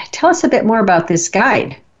do it. Tell us a bit more about this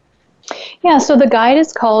guide. Yeah, so the guide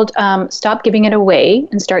is called Stop Giving It Away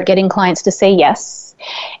and Start Getting Clients to Say Yes.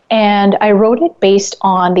 And I wrote it based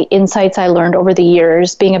on the insights I learned over the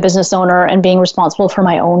years being a business owner and being responsible for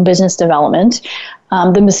my own business development,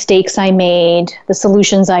 the mistakes I made, the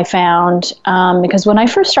solutions I found. Because when I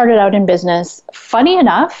first started out in business, funny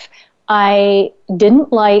enough, I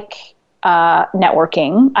didn't like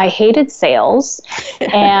networking. I hated sales,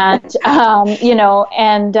 and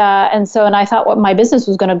and I thought my business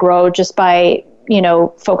was going to grow just by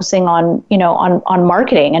focusing on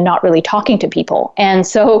marketing and not really talking to people. And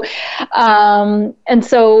so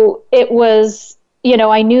it was,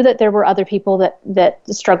 I knew that there were other people that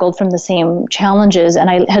struggled from the same challenges,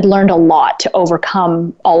 and I had learned a lot to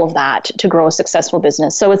overcome all of that to grow a successful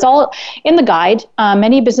business. So it's all in the guide.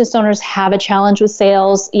 Many business owners have a challenge with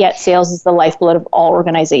sales, yet sales is the lifeblood of all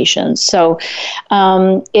organizations. So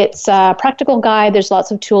it's a practical guide. There's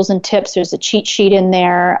lots of tools and tips. There's a cheat sheet in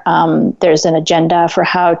there. There's an agenda for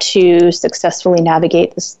how to successfully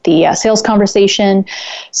navigate the sales conversation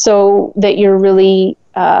so that you're really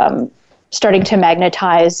starting to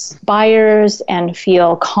magnetize buyers and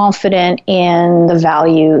feel confident in the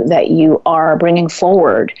value that you are bringing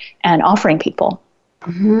forward and offering people.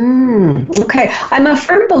 Okay. I'm a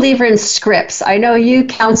firm believer in scripts. I know you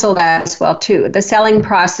counsel that as well, too, the selling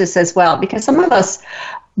process as well, because some of us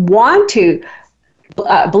want to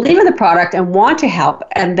believe in the product and want to help,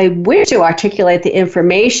 and they wish to articulate the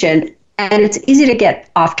information, and it's easy to get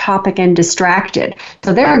off topic and distracted.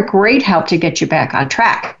 So they're a great help to get you back on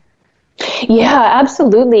track. Yeah,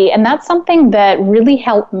 absolutely. And that's something that really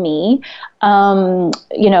helped me,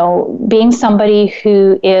 being somebody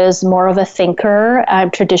who is more of a thinker. I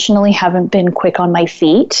traditionally haven't been quick on my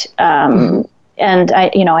feet. And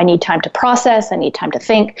I need time to process, I need time to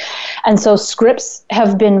think. And so scripts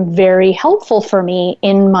have been very helpful for me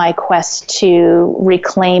in my quest to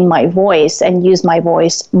reclaim my voice and use my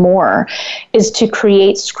voice more, is to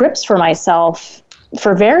create scripts for myself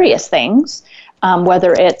for various things.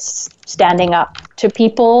 Whether it's standing up to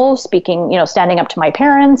people, speaking, standing up to my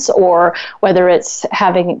parents, or whether it's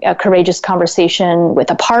having a courageous conversation with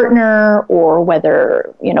a partner, or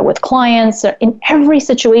whether, with clients. In every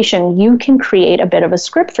situation, you can create a bit of a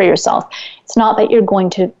script for yourself. It's not that you're going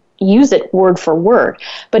to use it word for word,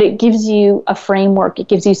 but it gives you a framework. It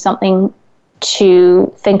gives you something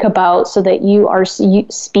to think about so that you are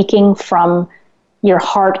speaking from your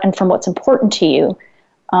heart and from what's important to you.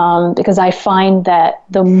 Because I find that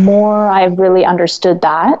the more I've really understood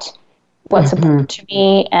that, what's important to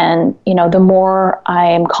me, and, the more I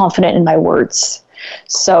am confident in my words.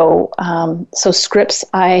 So scripts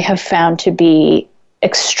I have found to be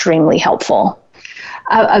extremely helpful.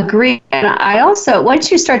 Agree. And I also, once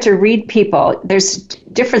you start to read people, there's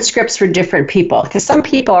different scripts for different people, because some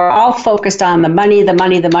people are all focused on the money,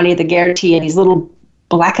 the guarantee, and these little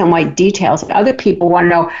black and white details. And other people want to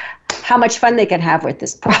know how much fun they can have with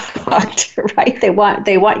this product, right? They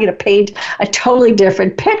want you to paint a totally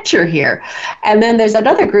different picture here. And then there's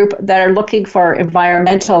another group that are looking for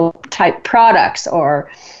environmental type products, or,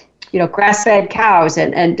 grass-fed cows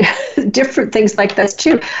and different things like this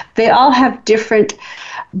too. They all have different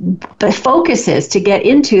focuses to get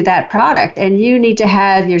into that product, and you need to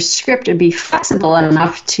have your script and be flexible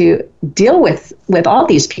enough to deal with all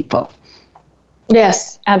these people.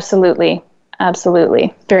 Yes, absolutely.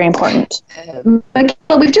 Absolutely. Very important.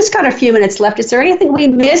 Michela, we've just got a few minutes left. Is there anything we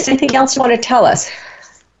missed? Anything else you want to tell us?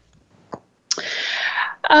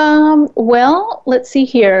 Well, let's see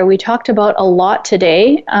here. We talked about a lot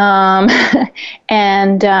today,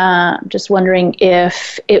 and I'm just wondering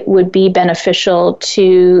if it would be beneficial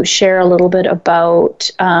to share a little bit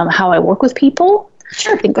about how I work with people.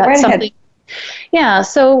 Sure, I think that's something. Ahead. Yeah.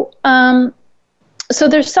 So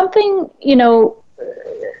there's something,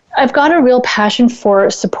 I've got a real passion for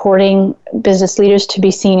supporting business leaders to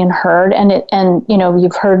be seen and heard, and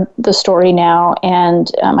you've heard the story now,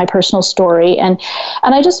 and my personal story, and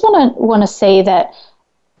I just want to say that,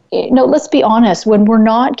 let's be honest, when we're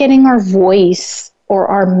not getting our voice or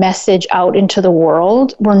our message out into the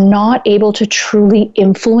world, we're not able to truly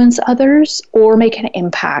influence others or make an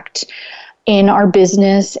impact in our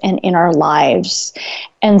business and in our lives,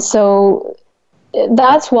 and so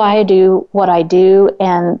that's why I do what I do,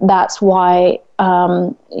 and that's why,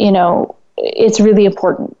 it's really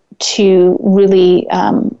important to really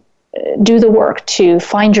do the work to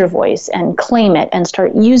find your voice and claim it and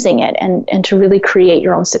start using it and to really create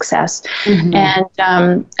your own success.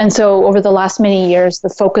 Mm-hmm. And so over the last many years, the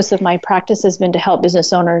focus of my practice has been to help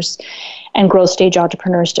business owners and growth stage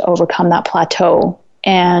entrepreneurs to overcome that plateau.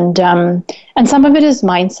 And some of it is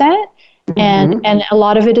mindset. And a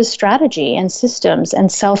lot of it is strategy and systems and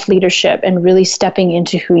self-leadership and really stepping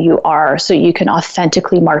into who you are so you can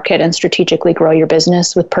authentically market and strategically grow your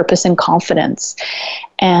business with purpose and confidence.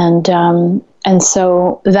 And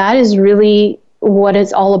so that is really what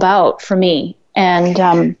it's all about for me.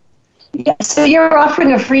 And so you're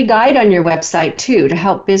offering a free guide on your website too to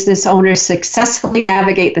help business owners successfully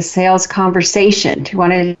navigate the sales conversation. Do you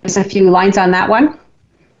want to give us a few lines on that one?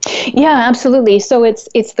 Yeah, absolutely. So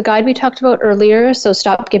it's the guide we talked about earlier. So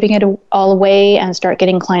stop giving it all away and start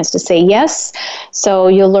getting clients to say yes. So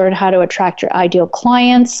you'll learn how to attract your ideal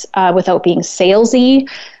clients without being salesy,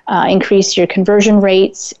 increase your conversion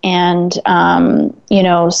rates, and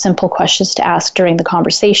simple questions to ask during the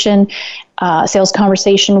conversation, sales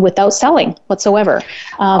conversation without selling whatsoever.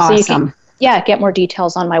 Awesome. So you can get more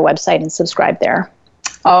details on my website and subscribe there.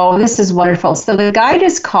 Oh, this is wonderful. So the guide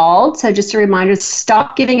is called, so just a reminder,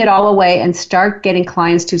 Stop Giving It All Away and Start Getting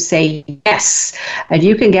Clients to Say Yes. And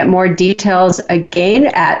you can get more details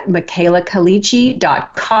again at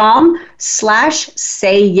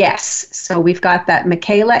michelaquilici.com/say yes. So we've got that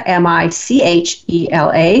Michela,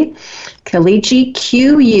 Michela, Quilici,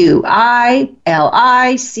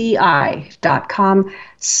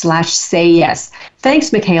 QUILICI.com/say yes.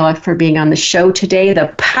 Thanks, Michela, for being on the show today.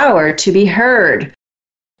 The power to be heard.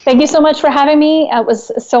 Thank you so much for having me. It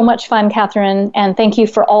was so much fun, Catherine, and thank you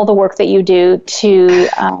for all the work that you do to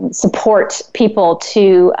support people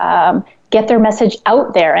to get their message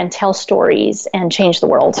out there and tell stories and change the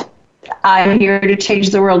world. I'm here to change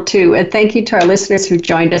the world too. And thank you to our listeners who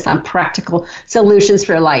joined us on Practical Solutions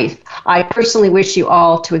for Life. I personally wish you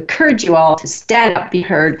all to encourage you all to stand up, be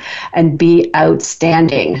heard, and be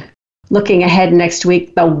outstanding. Looking ahead next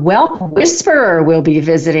week, the Wealth Whisperer will be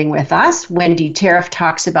visiting with us. Wendy Tariff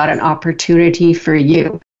talks about an opportunity for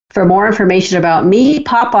you. For more information about me,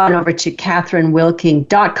 pop on over to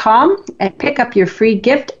catherinewilking.com and pick up your free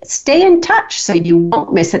gift. Stay in touch so you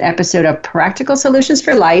won't miss an episode of Practical Solutions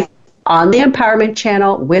for Life on the Empowerment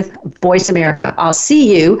Channel with Voice America. I'll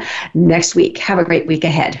see you next week. Have a great week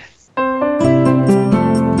ahead.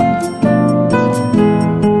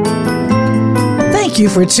 Thank you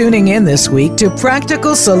for tuning in this week to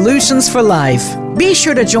Practical Solutions for Life. Be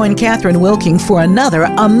sure to join Catherine Wilking for another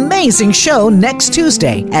amazing show next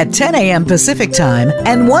Tuesday at 10 a.m. Pacific Time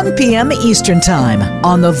and 1 p.m. Eastern Time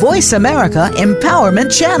on the Voice America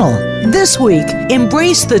Empowerment Channel. This week,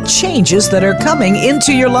 embrace the changes that are coming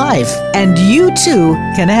into your life, and you too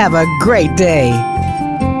can have a great day.